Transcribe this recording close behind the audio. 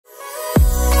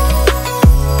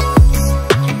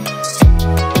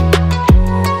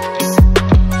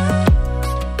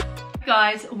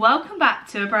welcome back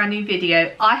to a brand new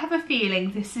video. I have a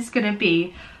feeling this is going to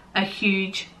be a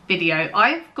huge video.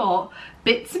 I've got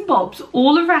bits and bobs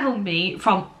all around me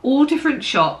from all different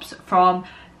shops, from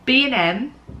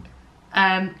B&M,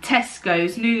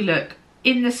 Tesco's, New Look,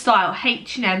 In The Style,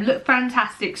 H&M, Look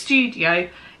Fantastic, Studio,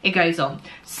 it goes on.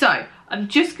 So I'm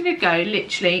just going to go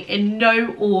literally in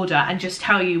no order and just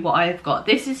tell you what I've got.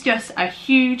 This is just a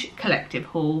huge collective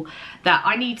haul that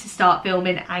I need to start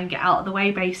filming and get out of the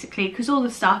way, basically, because all the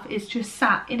stuff is just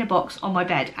sat in a box on my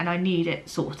bed and I need it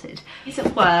sorted. These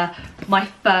were my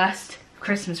first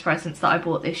Christmas presents that I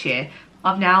bought this year.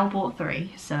 I've now bought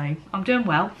 3, so I'm doing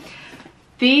well.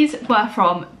 These were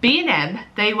from B&M.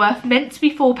 They were meant to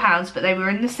be £4, but they were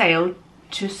in the sale,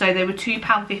 so they were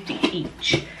 £2.50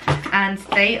 each. And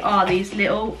they are these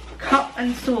little cup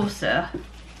and saucer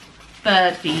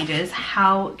bird feeders.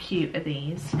 How cute are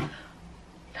these?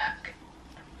 Look.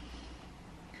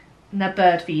 And they're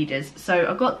bird feeders. So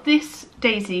I got this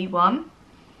daisy one.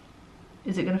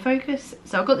 Is it going to focus?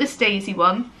 So I got this daisy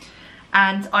one.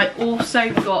 And I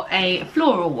also got a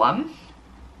floral one.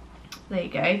 There you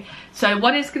go. So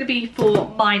one is going to be for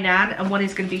my nan and one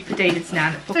is going to be for David's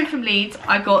nan. So from Leeds,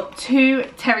 I got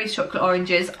 2 Terry's chocolate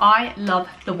oranges. I love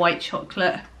the white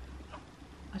chocolate.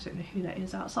 I don't know who that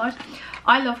is outside.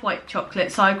 I love white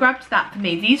chocolate, so I grabbed that for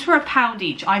me. These were £1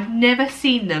 each. I've never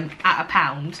seen them at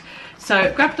 £1. So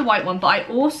I grabbed the white one, but I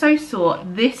also saw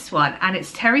this one, and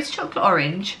it's Terry's chocolate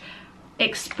orange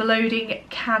exploding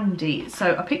candy.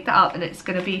 So I picked that up and it's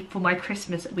going to be for my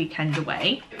Christmas weekend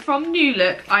away. From New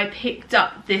Look, I picked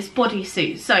up this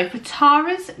bodysuit. So for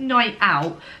Tara's night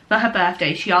out for her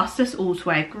birthday, she asked us all to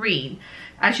wear green.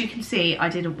 As you can see, I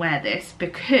didn't wear this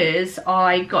because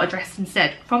I got a dress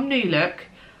instead from New Look.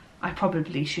 I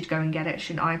probably should go and get it,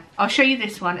 shouldn't I? I'll show you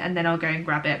this one and then I'll go and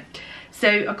grab it. So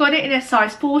I got it in a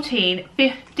size 14,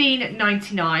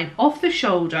 $15.99 off the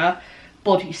shoulder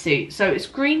bodysuit. So it's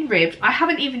green ribbed. I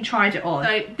haven't even tried it on.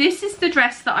 So this is the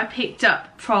dress that I picked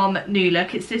up from New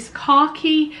Look. It's this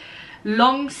khaki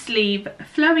long sleeve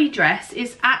flowy dress.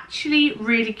 It's actually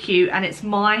really cute and it's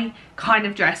my kind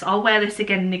of dress. I'll wear this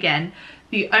again and again.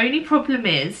 The only problem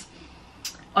is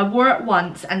I wore it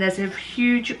once and there's a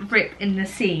huge rip in the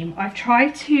seam. I've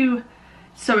tried to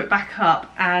sew it back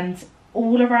up and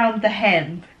all around the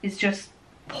hem is just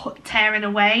tearing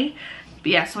away.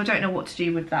 But yeah, so I don't know what to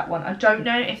do with that one. I don't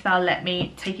know if they'll let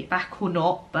me take it back or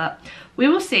not, but we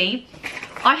will see.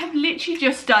 I have literally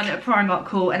just done a Primark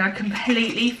haul and I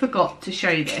completely forgot to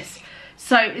show this.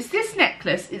 So it's this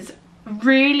necklace. It's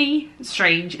really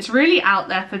strange. It's really out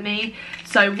there for me.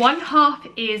 So one half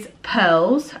is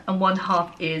pearls and one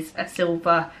half is a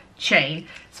silver chain.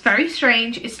 It's very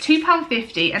strange. It's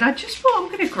 £2.50 and I just thought I'm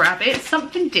going to grab it. It's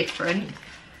something different.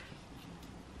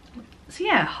 So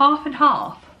yeah, half and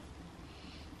half.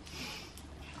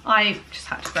 I just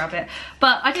had to grab it,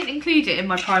 but I didn't include it in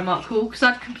my Primark haul because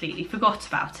I'd completely forgot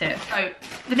about it. So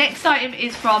the next item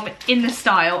is from In The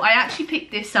Style. I actually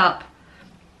picked this up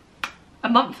a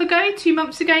month ago, 2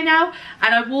 months ago now,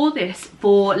 and I wore this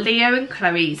for Leo and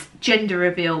Chloe's gender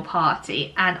reveal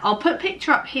party, and I'll put a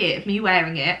picture up here of me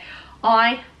wearing it.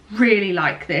 I really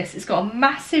like this. It's got a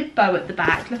massive bow at the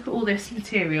back. Look at all this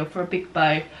material for a big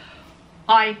bow.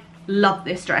 I love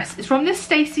this dress. It's from the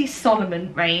Stacey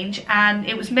Solomon range and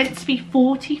it was meant to be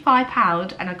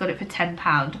 £45 and I got it for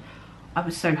 £10. I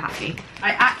was so happy. I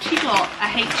actually got a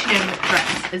H&M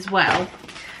dress as well.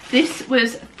 This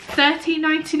was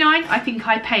 $13.99. I think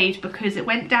I paid because it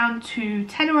went down to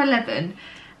 10 or 11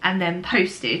 and then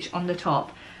postage on the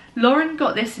top. Lauren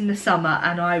got this in the summer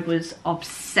and I was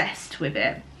obsessed with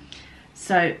it.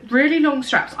 So really long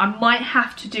straps. I might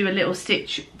have to do a little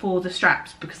stitch for the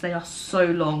straps because they are so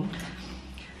long.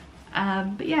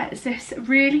 But yeah, it's this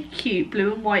really cute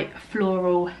blue and white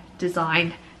floral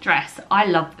design dress. I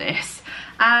love this.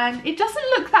 And it doesn't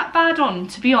look that bad on,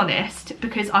 to be honest,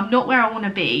 because I'm not where I want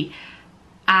to be.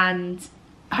 And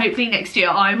hopefully next year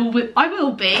I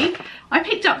will be. I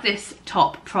picked up this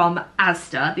top from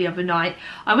Asda the other night.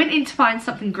 I went in to find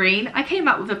something green. I came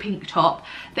out with a pink top.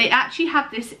 They actually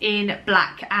have this in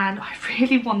black and I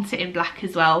really want it in black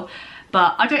as well.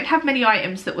 But I don't have many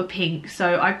items that were pink,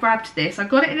 so I grabbed this. I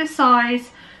got it in a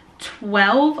size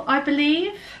 12, I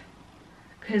believe,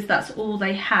 because that's all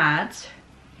they had.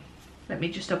 Let me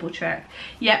just double check.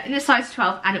 Yeah, in a size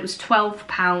 12 and it was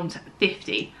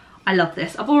 £12.50. I love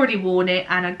this. I've already worn it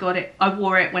and I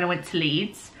wore it when I went to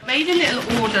Leeds. I made a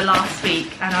little order last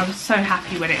week and I was so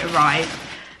happy when it arrived.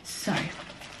 So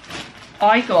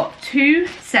I got 2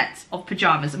 sets of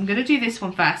pyjamas. I'm going to do this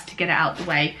one first to get it out of the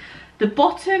way. The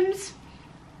bottoms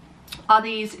are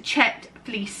these checked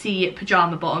fleecy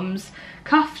pyjama bottoms,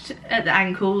 cuffed at the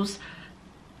ankles,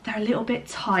 they're a little bit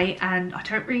tight and I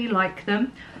don't really like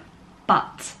them,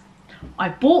 but I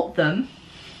bought them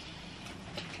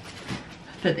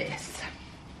for this.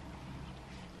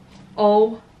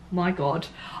 Oh my god,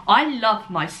 I love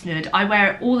my snood. I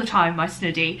wear it all the time, my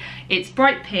snoodie. It's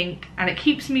bright pink and it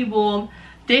keeps me warm.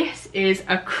 This is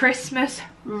a Christmas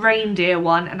reindeer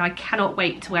one and I cannot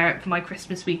wait to wear it for my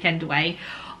Christmas weekend away.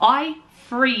 I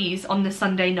freeze on the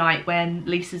Sunday night when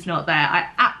Lisa's not there. I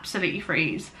absolutely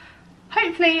freeze.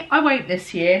 Hopefully I won't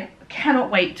this year. Cannot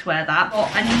wait to wear that.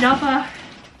 Got another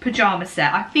pyjama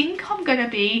set. I think I'm gonna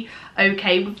be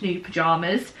okay with new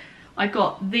pyjamas. I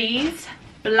got these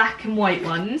black and white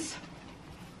ones.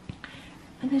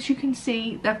 And as you can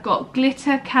see, they've got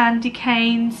glitter candy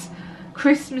canes,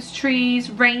 Christmas trees,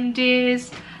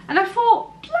 reindeers. And I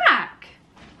thought, black,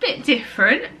 bit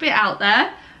different, bit out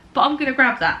there. But I'm gonna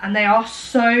grab that, and they are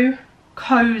so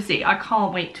cozy. I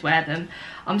can't wait to wear them.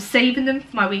 I'm saving them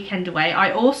for my weekend away.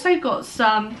 I also got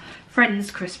some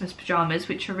Friends Christmas pyjamas,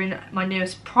 which are in my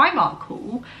newest Primark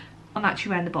haul. I'm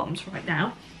actually wearing the bottoms right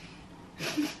now.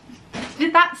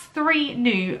 That's 3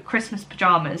 new Christmas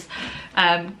pyjamas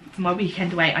for my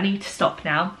weekend away. I need to stop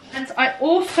now. And I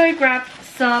also grabbed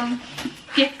some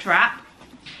gift wrap.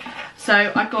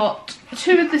 So I got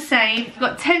 2 of the same.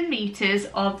 Got 10 meters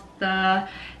of the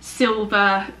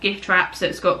silver gift wrap. So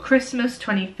it's got Christmas,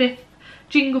 25th,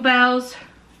 Jingle Bells,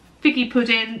 Figgy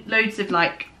Pudding, loads of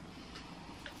like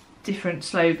different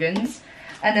slogans.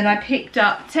 And then I picked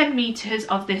up 10 meters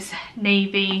of this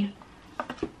navy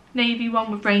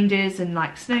one with reindeers and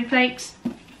like snowflakes.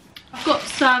 I've got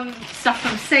some stuff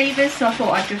from Savers, so I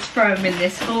thought I'd just throw them in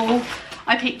this haul.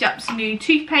 I picked up some new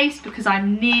toothpaste because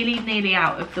I'm nearly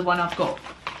out of the one I've got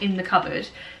in the cupboard.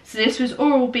 So this was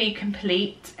Oral-B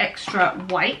Complete Extra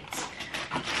White.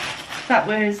 That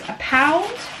was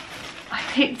 £1. I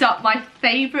picked up my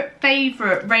favourite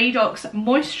Radox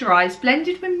Moisturised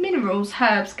Blended with Minerals,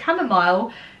 Herbs,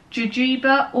 Chamomile,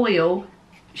 Jojoba Oil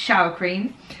Shower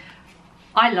Cream.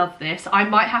 I love this. I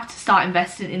might have to start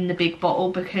investing in the big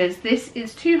bottle because this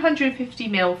is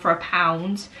 250ml for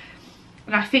 £1.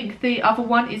 And I think the other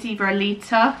one is either a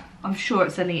litre. I'm sure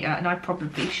it's a litre, and I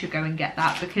probably should go and get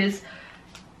that because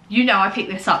you know I pick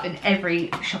this up in every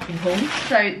shopping haul.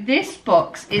 So this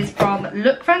box is from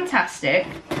Look Fantastic.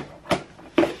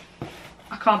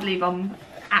 I can't believe I'm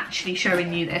actually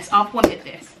showing you this. I've wanted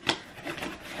this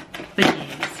for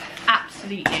years,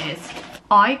 absolute years.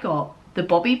 I got the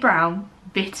Bobbi Brown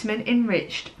Vitamin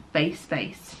Enriched Face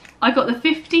Base. I got the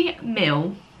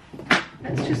 50ml.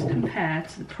 Let's just compare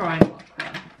to the Primark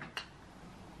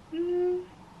one.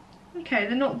 Okay,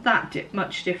 they're not that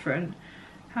much different.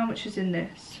 How much is in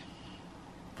this?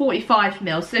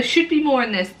 45ml, so there should be more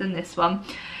in this than this one.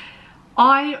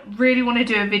 I really want to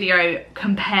do a video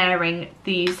comparing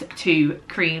these 2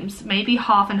 creams, maybe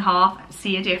half and half,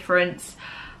 see a difference.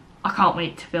 I can't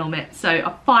wait to film it. So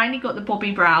I finally got the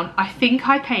Bobbi Brown. I think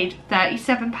I paid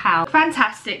 £37.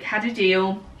 Fantastic had a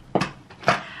deal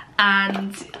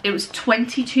and it was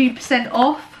 22%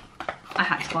 off. I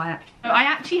had to buy it. I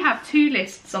actually have 2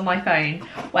 lists on my phone.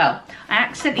 Well, I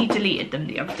accidentally deleted them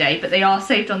the other day, but they are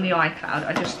saved on the iCloud.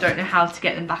 I just don't know how to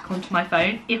get them back onto my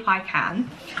phone, if I can.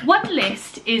 One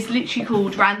list is literally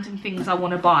called Random Things I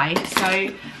Want to Buy.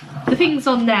 So the things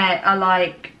on there are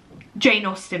like Jane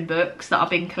Austen books that I've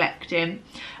been collecting,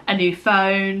 a new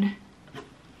phone,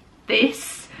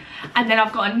 this, and then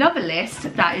I've got another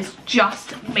list that is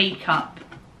just makeup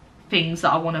things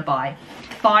that I want to buy.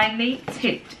 Finally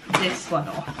ticked this one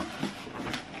off.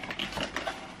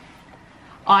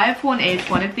 I have wanted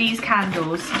one of these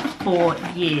candles for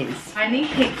years. I only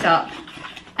picked up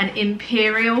an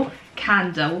Imperial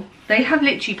candle. They have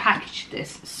literally packaged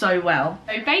this so well.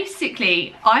 So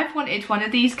basically, I've wanted one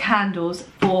of these candles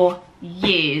for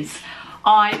years.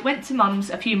 I went to Mum's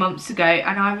a few months ago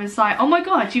and I was like, oh my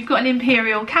god, you've got an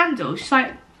Imperial candle. She's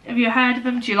like, have you heard of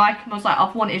them? Do you like them? I was like,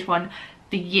 I've wanted one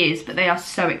for years, but they are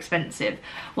so expensive.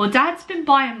 Well, Dad's been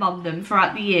buying Mum them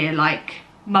throughout the year, like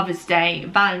Mother's Day,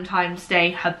 Valentine's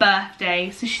Day, her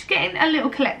birthday. So she's getting a little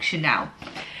collection now.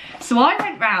 So I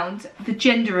went round the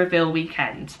gender reveal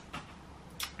weekend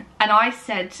and I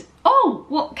said, oh,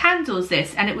 what candle is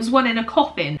this? And it was one in a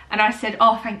coffin. And I said,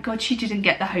 oh, thank God she didn't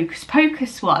get the Hocus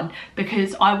Pocus one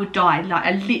because I would die. Like,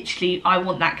 I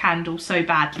want that candle so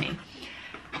badly.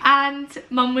 And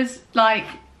Mum was like,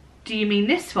 do you mean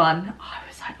this one? I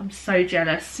was like, I'm so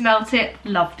jealous. Smelt it,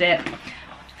 loved it.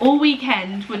 All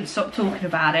weekend, wouldn't stop talking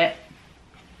about it.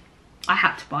 I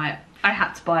had to buy it. I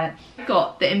had to buy it. I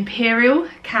got the Imperial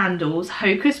Candles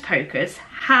Hocus Pocus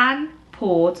hand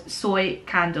poured soy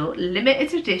candle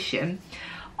limited edition.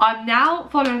 I'm now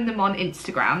following them on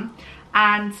Instagram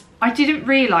and I didn't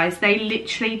realise they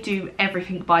literally do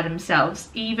everything by themselves,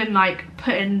 even like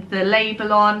putting the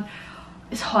label on.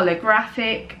 It's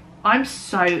holographic. I'm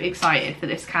so excited for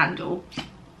this candle.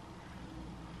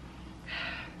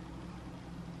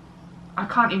 I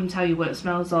can't even tell you what it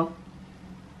smells of.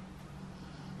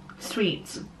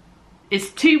 Sweets.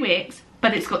 It's 2 wicks,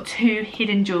 but it's got 2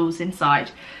 hidden jewels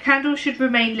inside. Candle should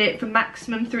remain lit for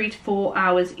maximum 3 to 4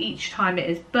 hours each time it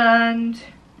is burned.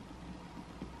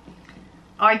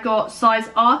 I got size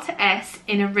R to S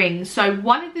in a ring. So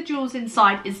one of the jewels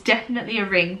inside is definitely a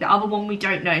ring. The other one we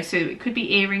don't know. So it could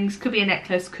be earrings, could be a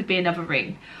necklace, could be another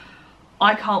ring.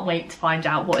 I can't wait to find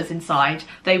out what is inside.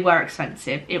 They were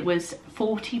expensive. It was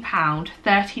 £40,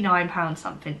 £39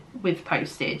 something with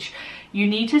postage. You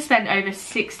need to spend over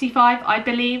 65, I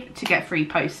believe, to get free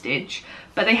postage.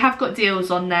 But they have got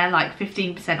deals on there, like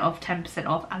 15% off, 10%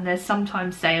 off, and there's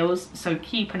sometimes sales, so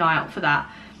keep an eye out for that.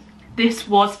 This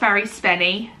was very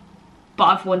spenny, but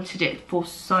I've wanted it for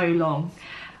so long.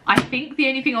 I think the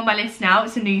only thing on my list now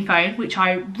is a new phone, which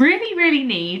I really, really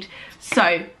need.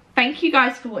 So thank you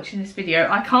guys for watching this video.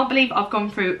 I can't believe I've gone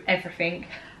through everything.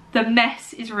 The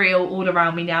mess is real all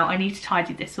around me now. I need to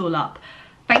tidy this all up.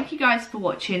 Thank you guys for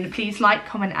watching. Please like,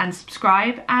 comment and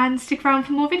subscribe, and stick around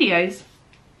for more videos.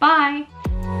 Bye.